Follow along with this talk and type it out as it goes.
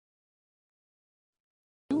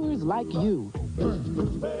kids like you.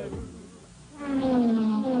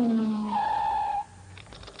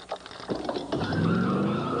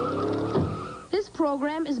 This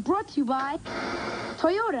program is brought to you by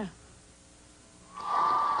Toyota.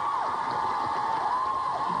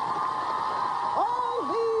 All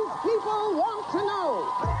these people want to know.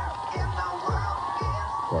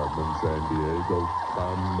 Carmen, San Diego,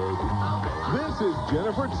 This is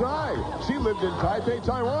Jennifer Tsai. She lived in Taipei,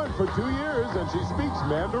 Taiwan for 2 years, and she speaks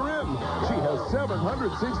Mandarin. She has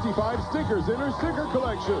 765 stickers in her sticker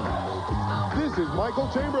collection. This is Michael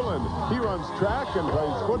Chamberlain. He runs track and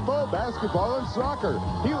plays football, basketball, and soccer.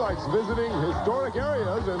 He likes visiting historic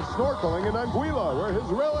areas and snorkeling in Anguilla, where his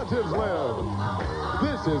relatives live.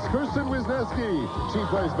 This is Kirsten Wisniewski. She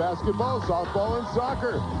plays basketball, softball, and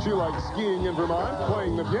soccer. She likes skiing in Vermont,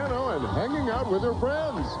 playing the piano, and hanging out with her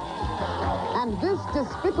friends. And this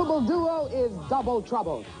despicable duo is Double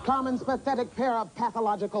Trouble, Carmen's pathetic pair of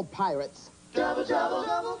pathological pirates. Trouble, trouble,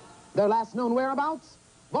 trouble. Their last known whereabouts?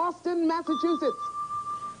 Boston, Massachusetts.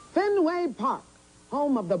 Fenway Park,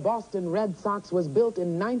 home of the Boston Red Sox, was built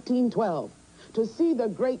in 1912 to see the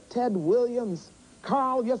great Ted Williams,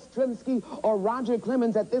 Carl Yastrzemski, or Roger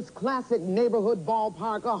Clemens at this classic neighborhood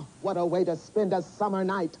ballpark. Oh, what a way to spend a summer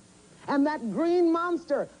night. And that green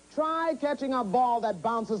monster, try catching a ball that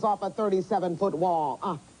bounces off a 37-foot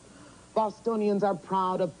wall. Bostonians are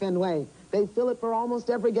proud of Fenway. They fill it for almost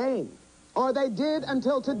every game. Or they did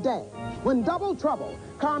until today, when Double Trouble,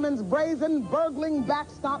 Carmen's brazen, burgling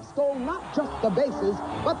backstop, stole not just the bases,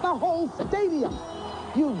 but the whole stadium.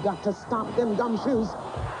 You've got to stop them gumshoes.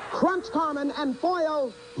 Crunch Carmen and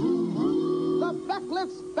foil the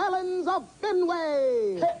Feckless Felons of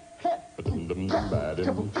Fenway. And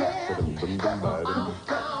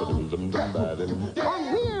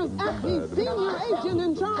here's ACME senior agent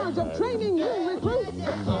in charge of training new recruits,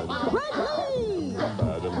 Greg Lee.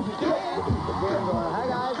 Hi,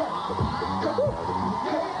 guys.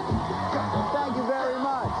 Thank you very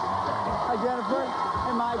much. Hi, Jennifer.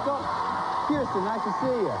 Hey, Michael. Kirsten, nice to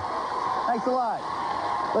see you. Thanks a lot.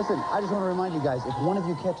 Listen, I just want to remind you guys, if one of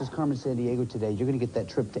you catches Carmen San Diego today, you're going to get that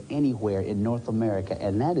trip to anywhere in North America,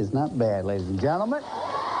 and that is not bad, ladies and gentlemen.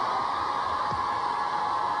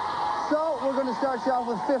 So, we're going to start you off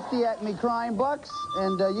with 50 ACME crime bucks,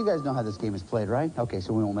 and you guys know how this game is played, right? Okay,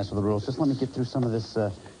 so we won't mess with the rules. Just let me get through some of this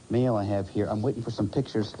mail I have here. I'm waiting for some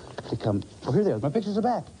pictures to come. Oh, here they are. My pictures are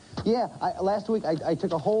back. Yeah, last week I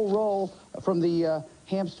took a whole roll from the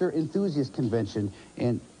Hamster Enthusiast Convention,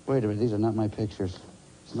 and wait a minute, these are not my pictures.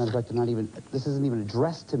 As a matter of fact, this isn't even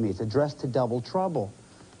addressed to me. It's addressed to Double Trouble.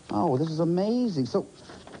 Oh, this is amazing. So,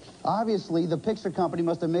 obviously, the picture company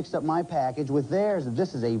must have mixed up my package with theirs.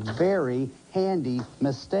 This is a very handy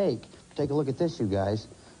mistake. Take a look at this, you guys.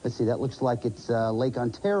 Let's see, that looks like it's Lake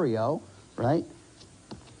Ontario, right?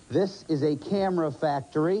 This is a camera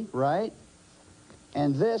factory, right?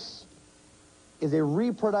 And this is a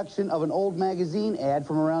reproduction of an old magazine ad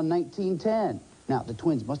from around 1910. Now, the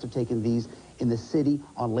twins must have taken these in the city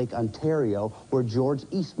on Lake Ontario where George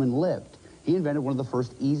Eastman lived. He invented one of the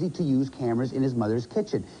first easy-to-use cameras in his mother's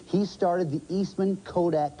kitchen. He started the Eastman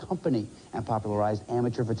Kodak Company and popularized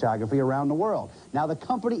amateur photography around the world. Now, the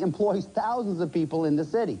company employs thousands of people in the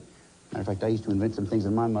city. Matter of fact, I used to invent some things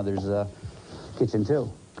in my mother's kitchen,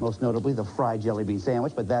 too. Most notably, the fried jelly bean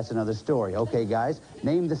sandwich, but that's another story. Okay, guys,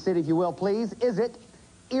 name the city, if you will, please. Is it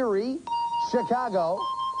Erie, Chicago,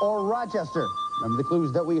 or Rochester? Remember the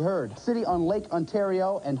clues that we heard. City on Lake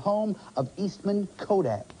Ontario and home of Eastman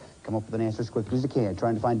Kodak. Come up with an answer as quickly as you can.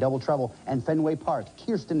 Trying to find Double Trouble and Fenway Park.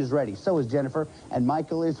 Kirsten is ready. So is Jennifer. And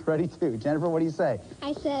Michael is ready, too. Jennifer, what do you say?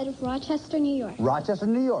 I said Rochester, New York. Rochester,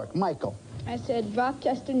 New York. Michael. I said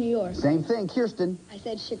Rochester, New York. Same thing. Kirsten. I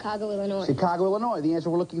said Chicago, Illinois. Chicago, Illinois. The answer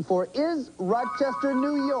we're looking for is Rochester,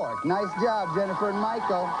 New York. Nice job, Jennifer and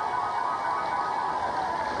Michael.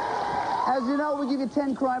 As you know, we give you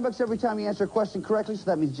 10 crime bucks every time you answer a question correctly, so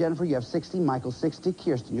that means, Jennifer, you have 60, Michael 60,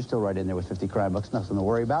 Kirsten, you're still right in there with 50 crime bucks, nothing to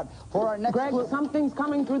worry about. For our next Greg, something's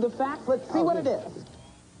coming through the facts. Let's see what it is.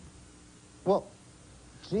 Well,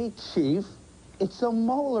 gee, Chief, it's a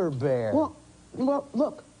molar bear. Well,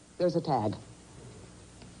 look, there's a tag.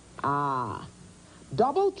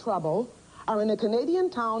 Double Trouble are in a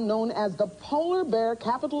Canadian town known as the polar bear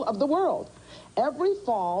capital of the world. Every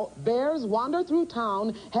fall, bears wander through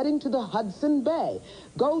town heading to the Hudson Bay.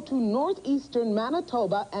 Go to northeastern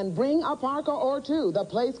Manitoba and bring a parka or two. The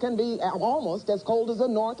place can be almost as cold as the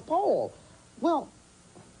North Pole. Well,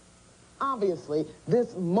 obviously,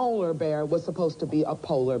 this molar bear was supposed to be a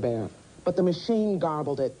polar bear, but the machine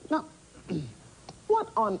garbled it. Now, what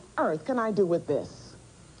on earth can I do with this?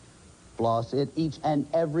 Floss it each and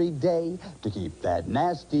every day to keep that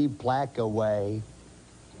nasty plaque away.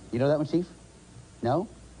 You know that one, Chief? No?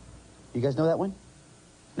 You guys know that one?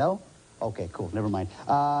 No? Okay, cool. Never mind.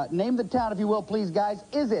 Name the town, if you will, please, guys.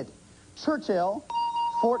 Is it Churchill,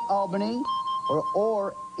 Fort Albany,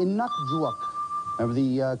 or Inukjuak? Remember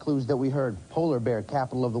the clues that we heard. Polar bear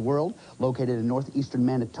capital of the world, located in northeastern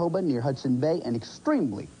Manitoba near Hudson Bay, an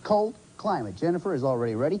extremely cold climate. Jennifer is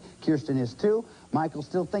already ready. Kirsten is too. Michael's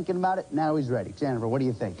still thinking about it. Now he's ready. Jennifer, what do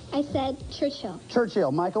you think? I said Churchill.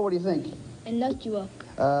 Churchill. Michael, what do you think? Inukjuak.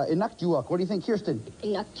 Inukjuak. What do you think, Kirsten?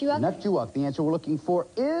 Inukjuak. Inukjuak. The answer we're looking for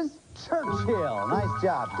is Churchill. Nice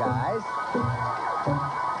job, guys.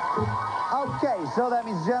 Okay, so that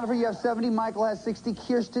means, Jennifer, you have 70, Michael has 60,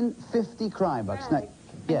 Kirsten, 50 crime bucks. Right.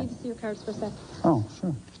 Yeah. I need to see your cards for a sec. Oh,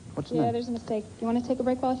 sure. What's the Yeah, name? there's a mistake. Do you want to take a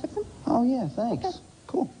break while I fix them? Oh, yeah, thanks. Okay.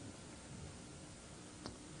 Cool.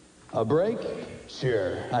 A break?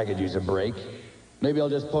 Sure, I could use a break. Maybe I'll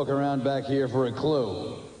just poke around back here for a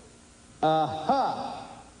clue. Aha!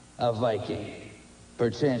 A Viking.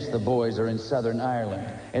 Perchance the boys are in Southern Ireland,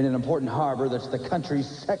 in an important harbor that's the country's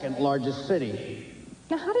second largest city.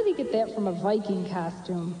 Now, how did he get that from a Viking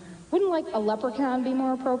costume? Wouldn't, like, a leprechaun be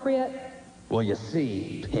more appropriate? Well, you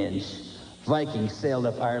see, Pinch, Vikings sailed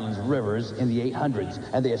up Ireland's rivers in the 800s,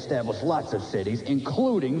 and they established lots of cities,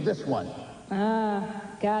 including this one. Ah,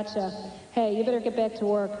 gotcha. Hey, you better get back to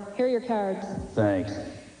work. Here are your cards. Thanks.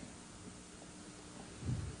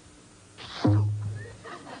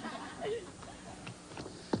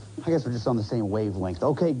 I guess we're just on the same wavelength.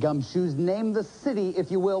 Okay, Gumshoes, name the city,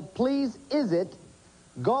 if you will, please. Is it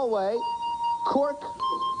Galway, Cork,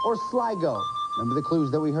 or Sligo? Remember the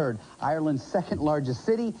clues that we heard. Ireland's second largest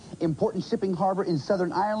city, important shipping harbor in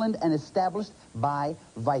Southern Ireland, and established by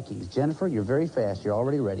Vikings. Jennifer, you're very fast. You're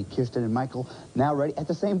already ready. Kirsten and Michael now ready at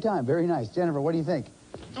the same time. Very nice. Jennifer, what do you think?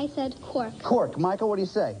 I said Cork. Cork. Michael, what do you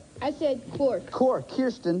say? I said Cork. Cork.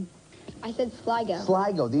 Kirsten? I said Sligo.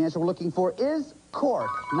 Sligo. The answer we're looking for is Cork.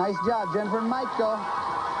 Nice job, Jennifer and Michael.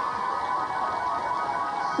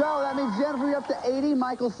 So that means, Jennifer, you're up to 80,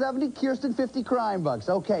 Michael 70, Kirsten 50 crime bucks.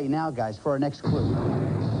 Okay, now, guys, for our next clue. You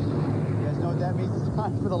guys know what that means? It's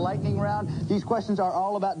time for the lightning round. These questions are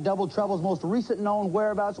all about Double Trouble's most recent known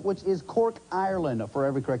whereabouts, which is Cork, Ireland. For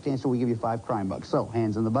every correct answer, we give you 5 crime bucks. So,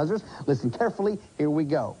 hands on the buzzers. Listen carefully. Here we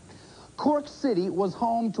go. Cork City was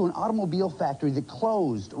home to an automobile factory that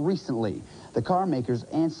closed recently. The car maker's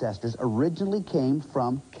ancestors originally came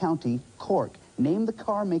from County Cork. Name the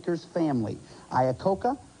car maker's family.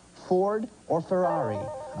 Iacocca, Ford, or Ferrari?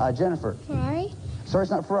 Jennifer. Ferrari. Sorry,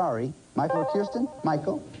 it's not Ferrari. Michael or Kirsten?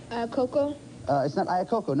 Michael. Coco. It's not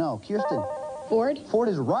Iacocca, no. Kirsten. Ford. Ford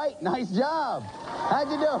is right. Nice job. How'd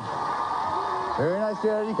you do? Very nice,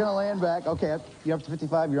 Jared. You kind of land back. Okay, you're up to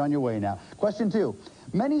 55. You're on your way now. Question 2.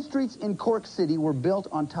 Many streets in Cork City were built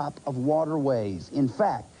on top of waterways. In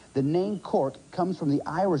fact, the name Cork comes from the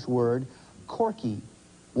Irish word corky.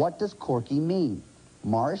 What does corky mean?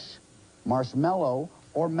 Marsh, marshmallow,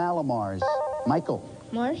 or Malamars? Michael.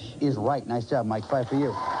 Marsh. Is right. Nice job, Mike. 5 for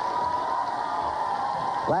you.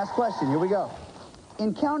 Last question. Here we go.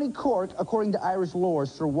 In County Cork, according to Irish lore,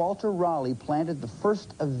 Sir Walter Raleigh planted the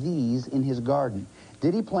first of these in his garden.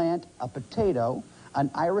 Did he plant a potato, an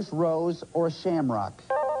Irish rose, or a shamrock?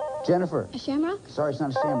 Jennifer. A shamrock. Sorry, it's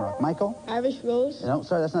not a shamrock. Michael? Irish rose. No,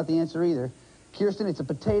 sorry, that's not the answer either. Kirsten, it's a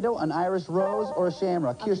potato, an Irish rose, or a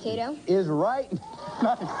shamrock? A Kirsten potato. is right.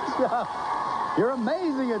 Nice job. You're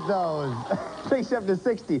amazing at those. Takes you up to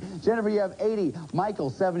 60. Jennifer, you have 80. Michael,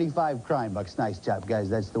 75 crime bucks. Nice job, guys.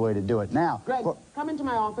 That's the way to do it. Now, Greg, come into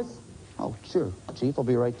my office. Oh, sure. Chief, I'll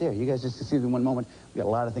be right there. You guys just excuse me one moment. We got a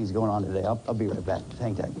lot of things going on today. I'll be right back.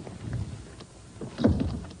 Hang tight.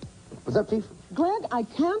 What's up, Chief? Greg, I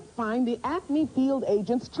can't find the Acme Field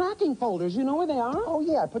Agents tracking folders. You know where they are? Oh,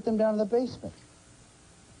 yeah. I put them down in the basement.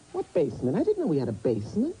 What basement? I didn't know we had a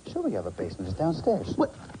basement. Sure we have a basement. It's downstairs.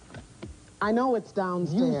 What? I know it's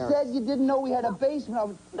downstairs. You said you didn't know we had a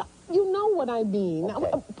basement. You know what I mean.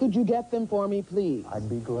 Okay. Could you get them for me, please? I'd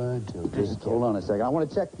be glad to. Just hold on a second. I want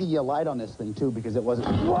to check the light on this thing, too, because it wasn't...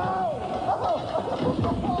 Whoa!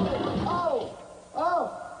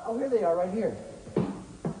 Oh, here they are, right here.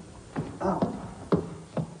 Oh.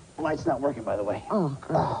 Light's not working, by the way. Oh,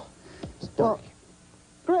 Greg. It's dark.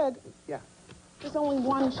 Well, Greg. Yeah. There's only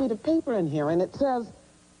one sheet of paper in here, and it says,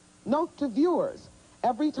 note to viewers.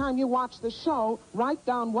 Every time you watch the show, write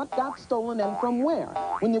down what got stolen and from where.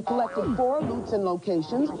 When you've collected 4 loots and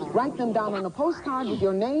locations, write them down on a postcard with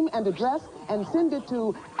your name and address and send it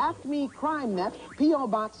to Acme Crime Net, P.O.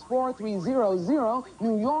 Box 4300,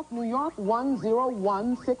 New York, New York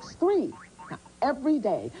 10163. Now, every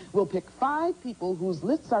day. We'll pick 5 people whose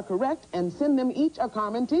lists are correct and send them each a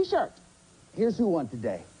Carmen t-shirt. Here's who won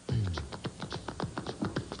today.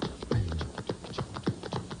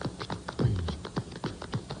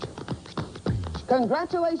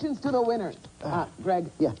 Congratulations to the winners.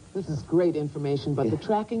 Greg, Yeah. this is great information, but the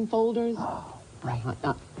tracking folders, Right.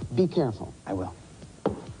 be careful. I will.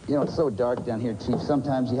 You know, it's so dark down here, Chief.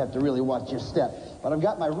 Sometimes you have to really watch your step. But I've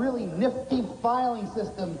got my really nifty filing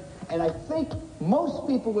system, and I think most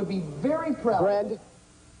people would be very proud. Greg,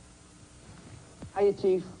 Hiya,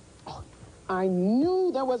 Chief. I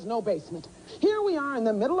knew there was no basement. Here we are in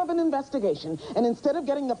the middle of an investigation, and instead of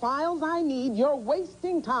getting the files I need, you're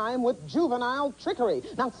wasting time with juvenile trickery.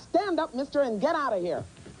 Now stand up, mister, and get out of here.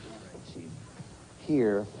 Chief,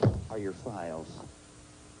 here are your files.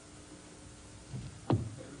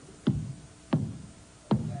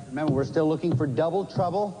 Remember, we're still looking for Double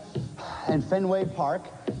Trouble and Fenway Park.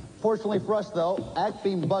 Fortunately for us, though,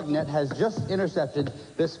 ACME BugNet has just intercepted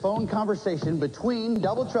this phone conversation between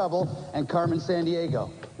Double Trouble and Carmen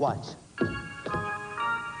Sandiego. Watch. Hey,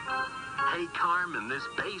 Carmen, this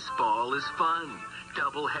baseball is fun.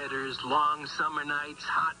 Doubleheaders, long summer nights,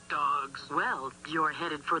 hot dogs. Well, you're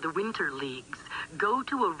headed for the winter leagues. Go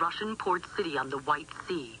to a Russian port city on the White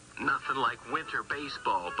Sea. Nothing like winter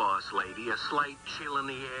baseball, boss lady. A slight chill in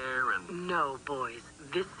the air and... No, boys.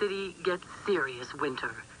 This city gets serious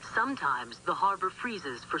winter. Sometimes the harbor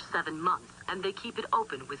freezes for 7 months, and they keep it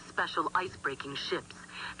open with special ice-breaking ships.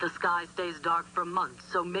 The sky stays dark for months,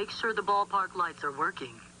 so make sure the ballpark lights are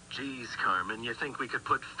working. Geez, Carmen, you think we could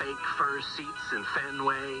put fake fur seats in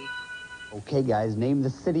Fenway? Okay, guys, name the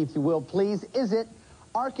city, if you will, please. Is it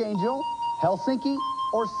Archangel, Helsinki,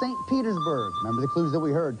 or St. Petersburg? Remember the clues that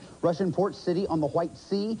we heard. Russian port city on the White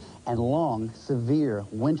Sea and long, severe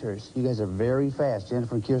winters. You guys are very fast.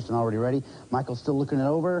 Jennifer and Kirsten already ready. Michael's still looking it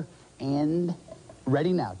over and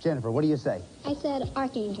ready now. Jennifer, what do you say? I said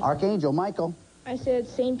Archangel. Archangel. Michael? I said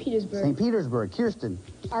St. Petersburg. St. Petersburg. Kirsten?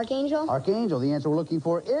 Archangel. Archangel. The answer we're looking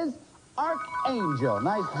for is Archangel.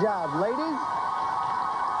 Nice job, ladies.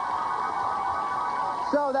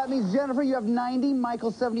 So that means, Jennifer, you have 90,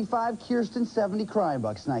 Michael 75, Kirsten 70 crime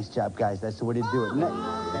bucks. Nice job, guys. That's the way to do it.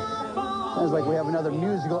 Sounds like we have another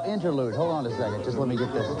musical interlude. Hold on a second. Just let me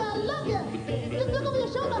get this.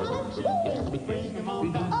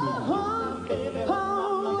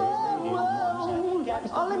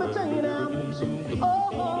 Oh, let me tell you now.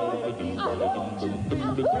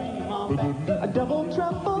 A double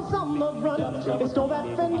trouble's on the run. It's all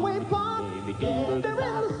at Fenway Park. They're in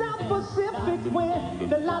the South Pacific where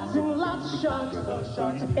there are lots and lots of sharks.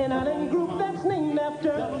 An island group that's named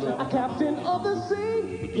after a captain of the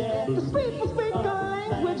sea. The people speak a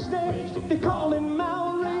language they call him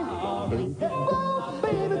Maori. Oh,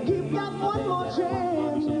 baby, keep that one more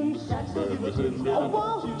chance. Oh,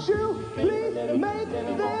 won't you please make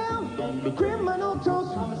them criminal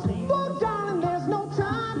toast? Oh, darling, there's no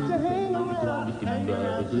time to hang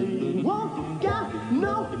around. Won't got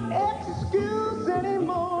no excuse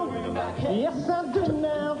anymore. Yes, I do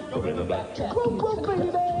now. Whoa, whoa, baby.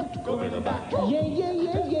 Yeah, yeah,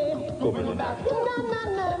 yeah, yeah. Nah, nah,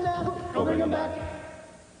 nah, nah. Go bring him back.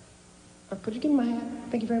 Could you give me my hat?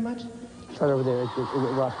 Thank you very much. It's right over there.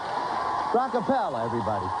 Rockapella,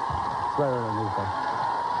 everybody. It's right underneath there.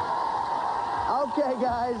 Okay,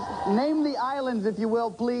 guys. Name the islands, if you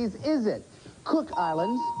will, please. Is it Cook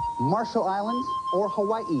Islands, Marshall Islands, or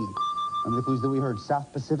Hawaii? Remember the clues that we heard.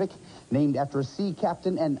 South Pacific, named after a sea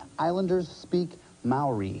captain, and islanders speak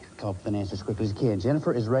Maori. Come up with an answer as quickly as you can.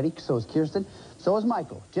 Jennifer is ready. So is Kirsten. So is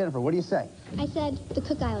Michael. Jennifer, what do you say? I said the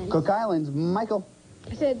Cook Islands. Cook Islands. Michael.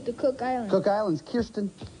 I said the Cook Islands. Cook Islands.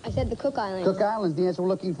 Kirsten. I said the Cook Islands. Cook Islands. The answer we're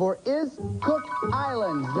looking for is Cook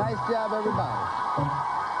Islands. Nice job, everybody.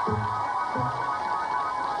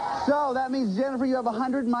 So that means, Jennifer, you have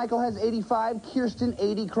 100. Michael has 85. Kirsten,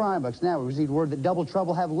 80 crime bucks. Now we received word that Double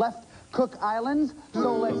Trouble have left Cook Islands.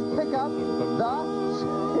 So let's pick up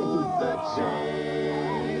the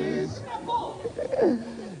chase.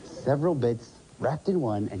 Several bits wrapped in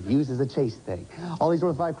one and used as a chase thing. All these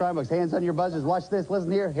worth 5 crime bucks. Hands on your buzzers. Watch this.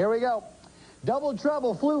 Listen here. Here we go. Double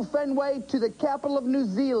Trouble flew Fenway to the capital of New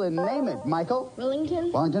Zealand. Name it, Michael.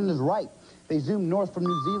 Wellington. Wellington is right. They zoomed north from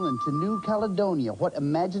New Zealand to New Caledonia. What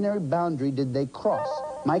imaginary boundary did they cross?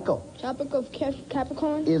 Michael. Tropic of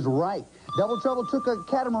Capricorn. Is right. Double Trouble took a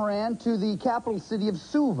catamaran to the capital city of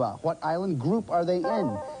Suva. What island group are they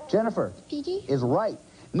in? Jennifer. Fiji. Is right.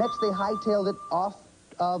 Next, they hightailed it off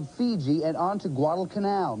of Fiji and on to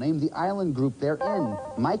Guadalcanal. Name the island group they're in.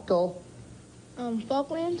 Michael.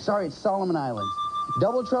 Falklands. Sorry, it's Solomon Islands.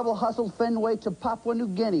 Double Trouble hustled Fenway to Papua New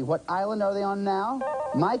Guinea. What island are they on now?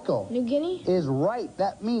 Michael. New Guinea? Is right.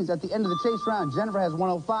 That means at the end of the chase round, Jennifer has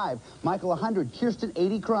 105, Michael 100, Kirsten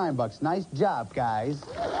 80 crime bucks. Nice job, guys.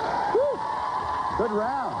 Woo. Good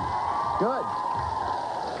round. Good.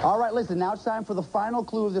 All right, listen, now it's time for the final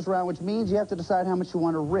clue of this round, which means you have to decide how much you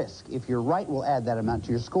want to risk. If you're right, we'll add that amount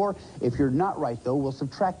to your score. If you're not right, though, we'll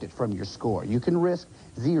subtract it from your score. You can risk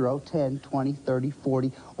 0, 10, 20, 30,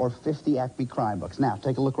 40, or 50 ACME crime bucks. Now,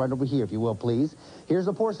 take a look right over here, if you will, please. Here's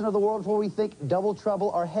a portion of the world where we think Double Trouble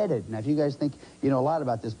are headed. Now, if you guys think you know a lot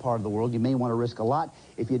about this part of the world, you may want to risk a lot.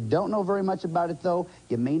 If you don't know very much about it, though,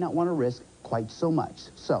 you may not want to risk quite so much.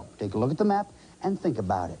 So, take a look at the map and think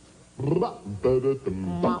about it. How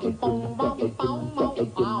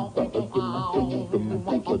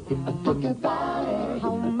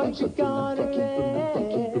much you gonna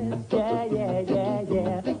risk?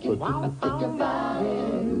 Yeah.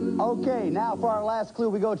 Okay, now for our last clue,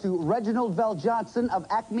 we go to Reginald Vell Johnson of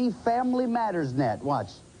ACME Family Matters Net. Watch.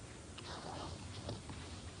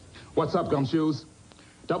 What's up, gumshoes?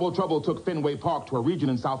 Double Trouble took Fenway Park to a region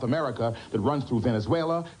in South America that runs through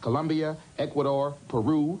Venezuela, Colombia, Ecuador,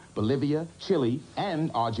 Peru, Bolivia, Chile, and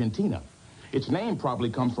Argentina. Its name probably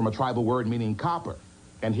comes from a tribal word meaning copper,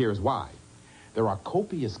 and here's why. There are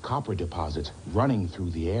copious copper deposits running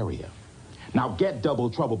through the area. Now get Double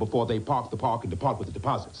Trouble before they park the park and depart with the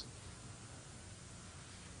deposits.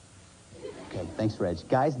 Okay, thanks, Reg.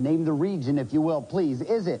 Guys, name the region, if you will, please.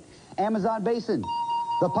 Is it Amazon Basin,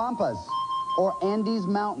 the Pampas, or Andes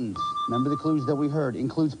Mountains? Remember the clues that we heard.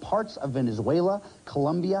 Includes parts of Venezuela,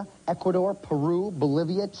 Colombia, Ecuador, Peru,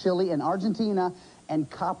 Bolivia, Chile, and Argentina, and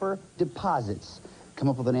copper deposits. Come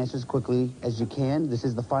up with an answer as quickly as you can. This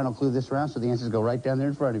is the final clue this round, so the answers go right down there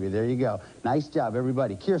in front of you. There you go. Nice job,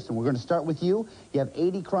 everybody. Kirsten, we're going to start with you. You have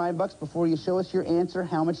 80 crime bucks. Before you show us your answer,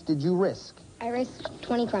 how much did you risk? I risked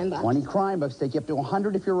 20 crime bucks. 20 crime bucks take you up to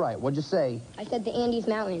 100 if you're right. What'd you say? I said the Andes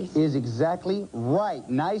Mountains. Is exactly right.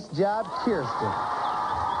 Nice job, Kirsten.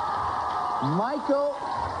 Michael,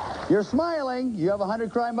 you're smiling. You have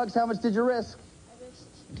 100 crime bucks. How much did you risk? I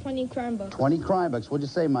risked 20 crime bucks. 20 crime bucks. What'd you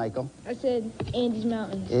say, Michael? I said Andes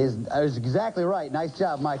Mountains. Is exactly right. Nice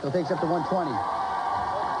job, Michael. Takes up to 120.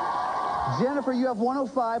 Jennifer, you have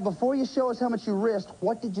 105. Before you show us how much you risked,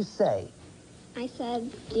 what did you say? I said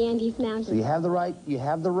the Andes Mountains. So you have the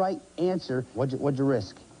right answer. What'd you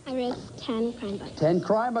risk? I risked 10 crime bucks. 10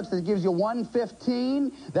 crime bucks. That gives you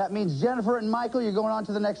 115. That means Jennifer and Michael, you're going on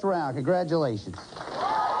to the next round. Congratulations.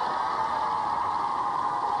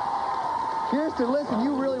 Kirsten, listen,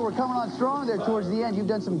 you really were coming on strong there towards the end. You've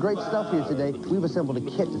done some great stuff here today. We've assembled a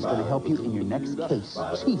kit that's going to help you in your next case.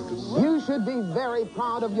 Chief. You should be very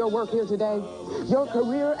proud of your work here today. Your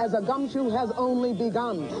career as a gumshoe has only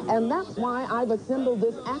begun. And that's why I've assembled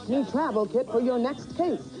this ACME travel kit for your next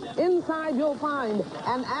case. Inside, you'll find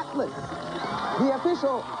an atlas, the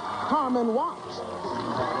official Carmen watch,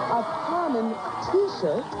 a Carmen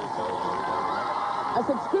t-shirt, a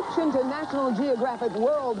subscription to National Geographic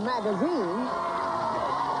World magazine,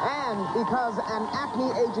 and because an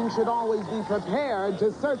ACME agent should always be prepared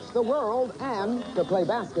to search the world and to play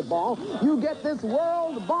basketball, you get this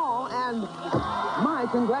world ball, and my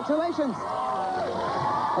congratulations.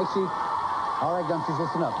 Thanks, Chief. All right, gumshoes,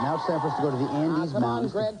 listen up. Now it's time for us to go to the Andes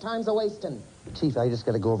Mountains. Come on, Greg, time's a-wasting. Chief, I just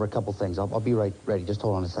got to go over a couple things. I'll be right ready. Just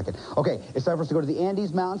hold on a second. Okay, it's time for us to go to the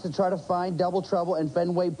Andes Mountains to try to find Double Trouble in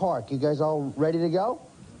Fenway Park. You guys all ready to go?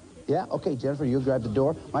 Yeah? Okay, Jennifer, you grab the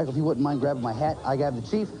door. Michael, if you wouldn't mind grabbing my hat, I grab the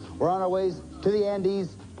Chief. We're on our ways to the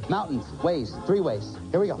Andes Mountains. Ways. 3 ways.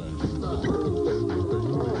 Here we go.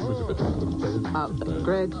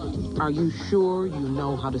 Greg, are you sure you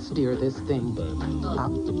know how to steer this thing?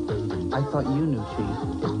 I thought you knew, Chief.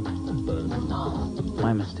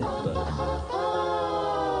 My mistake.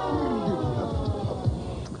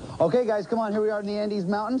 Okay, guys, come on. Here we are in the Andes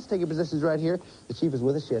Mountains. Take your positions right here. The Chief is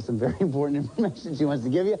with us. She has some very important information she wants to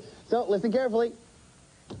give you. So, listen carefully.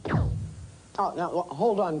 Oh, now,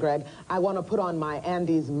 hold on, Greg. I want to put on my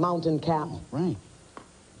Andes mountain cap. Oh, right.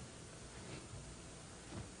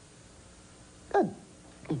 Good.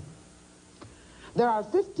 There are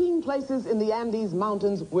 15 places in the Andes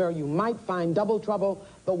Mountains where you might find Double Trouble,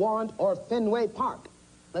 the Warrant, or Fenway Park.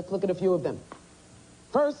 Let's look at a few of them.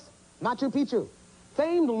 First, Machu Picchu,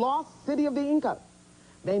 famed lost city of the Inca.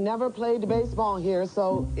 They never played baseball here,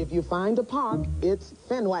 so if you find a park, it's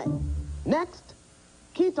Fenway. Next,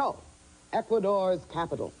 Quito, Ecuador's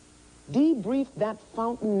capital. Debrief that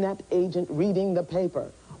fountain net agent reading the paper.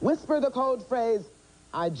 Whisper the code phrase,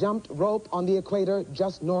 I jumped rope on the equator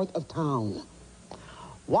just north of town.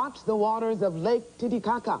 Watch the waters of Lake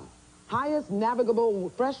Titicaca. highest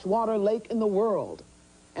navigable freshwater lake in the world.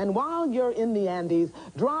 And while you're in the Andes,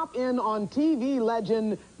 drop in on TV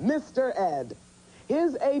legend Mr. Ed.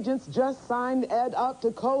 His agents just signed Ed up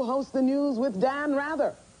to co-host the news with Dan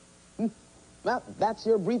Rather. Well, that's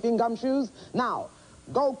your briefing, Gumshoes. Now,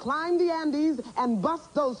 go climb the Andes and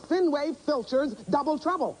bust those Fenway filchers double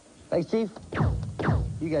trouble. Thanks, Chief.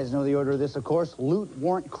 You guys know the order of this, of course. Loot,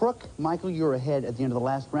 warrant, crook. Michael, you're ahead at the end of the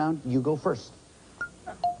last round. You go first.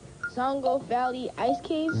 Zongo Valley Ice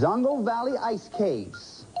Caves. Zongo Valley Ice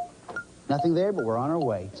Caves. Nothing there, but we're on our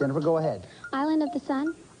way. Jennifer, go ahead. Island of the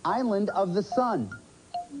Sun. Island of the Sun.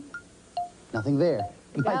 Nothing there.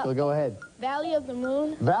 Michael, go ahead. Valley of the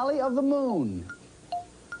Moon. Valley of the Moon.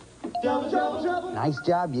 Double trouble. Nice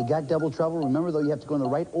job. You got double trouble. Remember, though, you have to go in the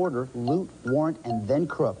right order. Loot, warrant, and then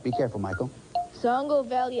crook. Be careful, Michael. Zongo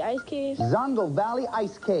Valley Ice Caves. Zongo Valley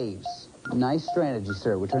Ice Caves. Nice strategy,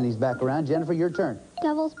 sir. We'll turn these back around. Jennifer, your turn.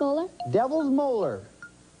 Devil's Bowler. Devil's Molar.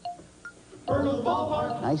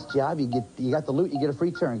 Nice job. You got the loot. You get a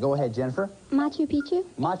free turn. Go ahead, Jennifer. Machu Picchu.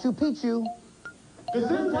 Machu Picchu.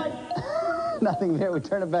 Nothing there. We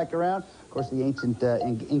turn it back around. Of course, the ancient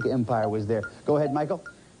Inca Empire was there. Go ahead, Michael.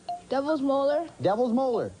 Devil's Molar. Devil's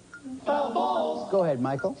Molar. Go ahead,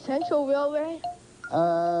 Michael. Central Railway.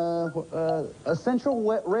 A Central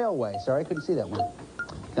Railway. Sorry, I couldn't see that one.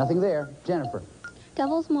 Nothing there. Jennifer.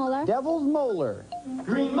 Devil's Molar. Devil's Molar.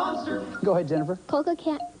 Green Monster. Go ahead, Jennifer. Colca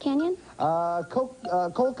Canyon.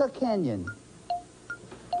 Colca Canyon.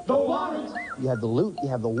 The Warrant. You have the loot. You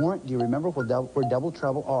have the warrant. Do you remember where double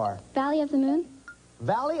trouble are? Valley of the Moon.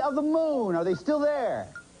 Valley of the Moon. Are they still there?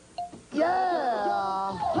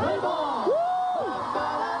 Yeah. Play ball. Woo!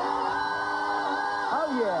 Oh,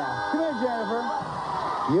 yeah. Come here, Jennifer.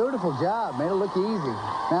 Beautiful job. Made it look easy.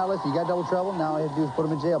 Now, listen, you got double trouble. Now all I have to do is put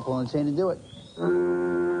them in jail, pull on the chain, and do it.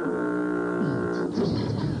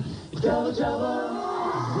 Double trouble.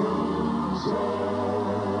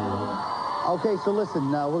 Okay, so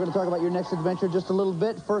listen, we're going to talk about your next adventure just a little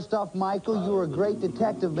bit. First off, Michael, you were a great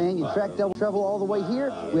detective, man. You tracked double trouble all the way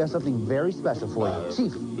here. We have something very special for you.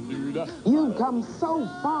 Chief. You've come so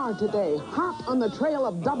far today, hot on the trail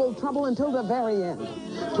of double trouble until the very end.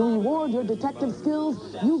 To reward your detective skills,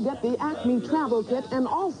 you get the ACME travel kit and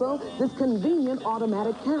also this convenient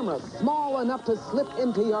automatic camera, small enough to slip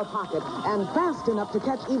into your pocket and fast enough to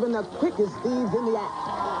catch even the quickest thieves in the act.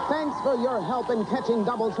 Thanks for your help in catching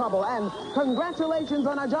double trouble, and congratulations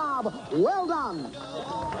on a job well done.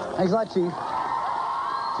 Thanks a lot, Chief.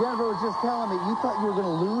 Jennifer was just telling me, you thought you were going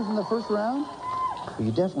to lose in the first round? Well,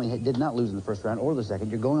 you definitely did not lose in the first round or the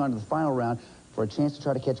second. You're going on to the final round for a chance to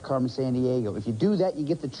try to catch Carmen Sandiego. If you do that, you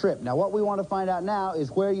get the trip. Now, what we want to find out now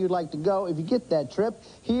is where you'd like to go if you get that trip.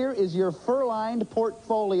 Here is your fur-lined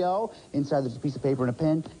portfolio. Inside there's a piece of paper and a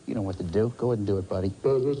pen. You know what to do. Go ahead and do it, buddy.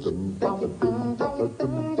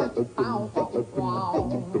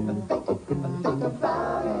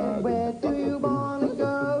 Where do you want to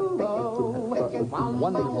go?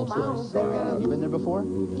 Wonderful choice. Have you been there before?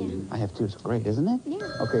 Yeah. I have too. It's great, isn't it? Yeah.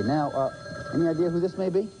 Okay, now, any idea who this may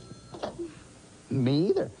be? Me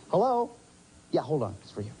either. Hello? Yeah, hold on. It's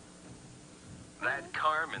for you. That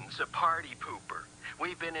Carmen's a party pooper.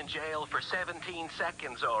 We've been in jail for 17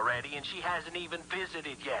 seconds already, and she hasn't even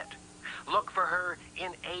visited yet. Look for her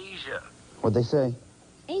in Asia. What'd they say?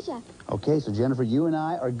 Asia. Okay, so Jennifer, you and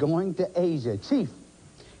I are going to Asia. Chief.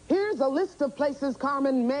 Here's a list of places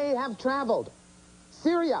Carmen may have traveled.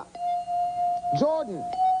 Syria, Jordan,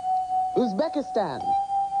 Uzbekistan,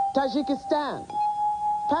 Tajikistan,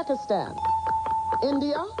 Pakistan,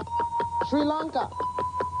 India, Sri Lanka,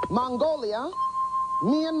 Mongolia,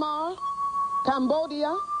 Myanmar,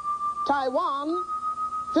 Cambodia, Taiwan,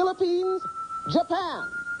 Philippines, Japan.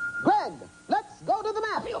 Greg, let's go to the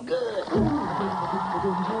map. Feel good. You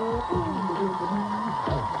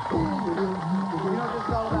know what this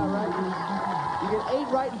is all about, right? You get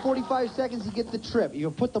 8 right in 45 seconds, you get the trip.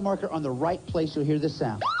 You'll put the marker on the right place, you'll hear this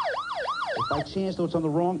sound. If by chance, though, it's on the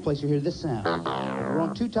wrong place, you'll hear this sound.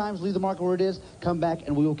 Wrong 2 times, leave the marker where it is, come back,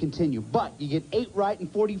 and we will continue. But you get 8 right in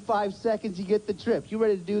 45 seconds, you get the trip. You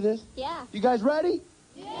ready to do this? Yeah. You guys ready?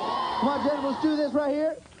 Yeah. Come on, Jennifer, let's do this right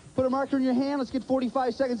here. Put a marker in your hand. Let's get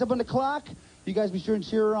 45 seconds up on the clock. You guys be sure and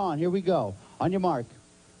cheer her on. Here we go. On your mark.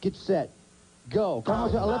 Get set. Go. Come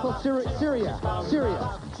on to Aleppo, Syria. Come on.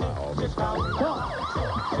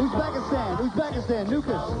 Uzbekistan.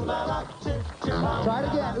 Nukas. Try it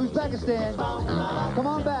again. Uzbekistan. Come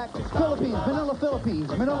on back. Philippines. Manila,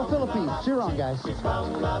 Philippines. Cheer on, guys. Come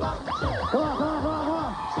on.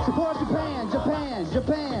 Support Japan.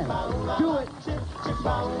 Do it.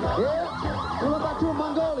 Yeah. We're about to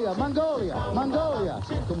Mongolia.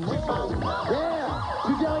 Yeah.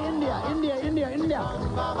 New Delhi, India.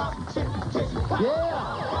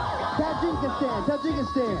 Yeah.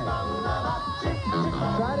 Tajikistan.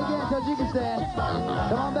 Try it again, Tajikistan.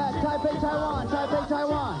 Come on back. Taipei, Taiwan.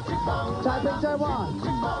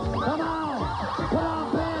 Come on. Phnom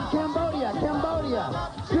Penh, Cambodia.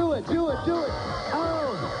 Do it.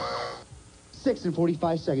 Oh. 6 and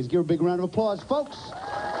 45 seconds. Give her a big round of applause, folks.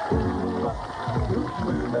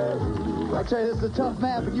 I tell you, this is a tough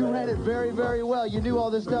map, and you ran it very, very well. You knew all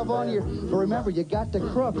this stuff on here. But remember, you got the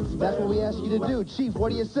crook. That's what we asked you to do. Chief,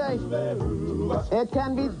 what do you say? It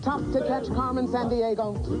can be tough to catch Carmen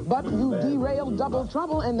Sandiego, but you derailed Double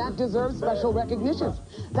Trouble, and that deserves special recognition.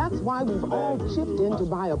 That's why we've all chipped in to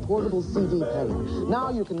buy a portable CD player. Now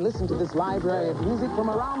you can listen to this library of music from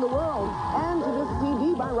around the world and to this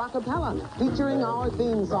CD by Rockapella featuring our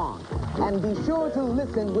theme song. And be sure to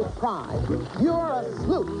listen with pride. You're a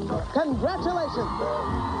sleuth. Congratulations.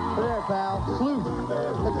 There, pal. Sleuth.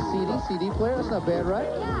 That's a CD player. That's not bad, right?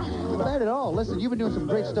 Yeah. Not bad at all. Listen, you've been doing some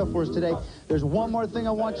great stuff for us today. There's one more thing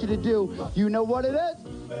I want you to do. You know what it is?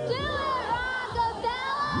 Do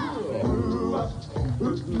it,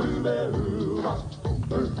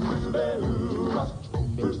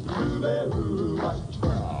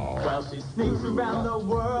 Well, she sneaks around the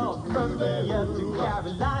world from India to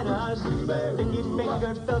Carolina. She's a sticky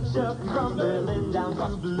finger filcher from Berlin down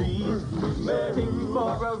to Belize. She'll take you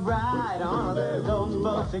for a ride on those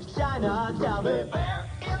boats to China. Tell me, where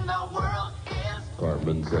in the world is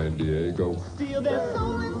Carmen Sandiego? Steal their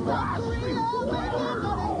soul inside Rio, where nothing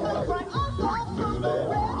comes right on from the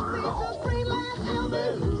Red Sea to Greenland, till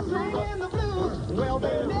they're singing the blues. Well,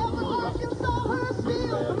 they never lost and saw her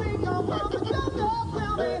steal. Ringo from the jungle,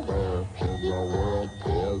 tell me, In the world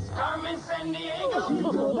is Carmen Sandiego.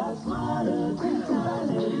 People that smarter, 10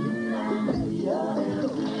 times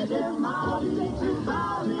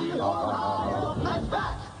Ohio,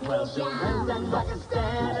 back. Well, she'll ransack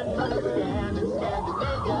Pakistan and Pakistan and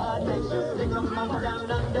Scandinavia. Then she'll stick 'em up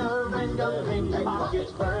down under and go big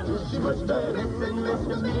pockets burn. She was the missing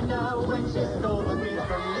misdemeanor when she stole the weed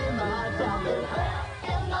from Lima. Tell me, where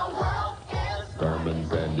in the world is Carmen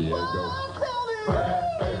Sandiego?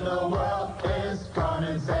 Where in the world is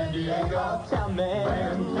Carmen Sandiego? Tell me,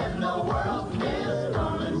 where in the world is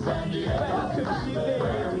Carmen Sandiego? Where could she be?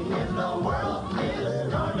 Where in the world is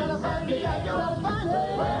Carmen Sandiego?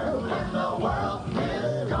 Where in the world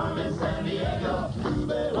is Carmen Sandiego?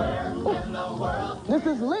 Where in the world? This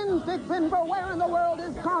is Lynn Fixin for Where in the World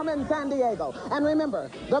is Carmen Sandiego. And remember,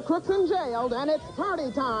 the crook's in jailed and it's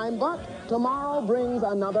party time, but tomorrow brings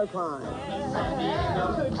another crime.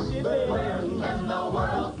 Sandiego, could she be? Where in the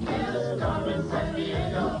world is Carmen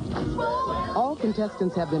Sandiego? All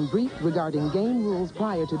contestants have been briefed regarding game rules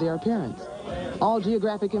prior to their appearance. All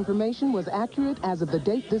geographic information was accurate as of the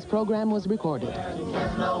date this program was recorded.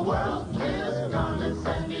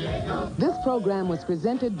 This program was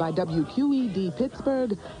presented by WQED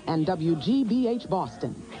Pittsburgh and WGBH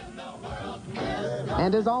Boston.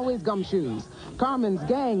 And as always, gumshoes, Carmen's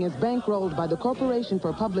gang is bankrolled by the Corporation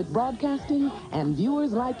for Public Broadcasting and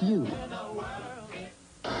viewers like you.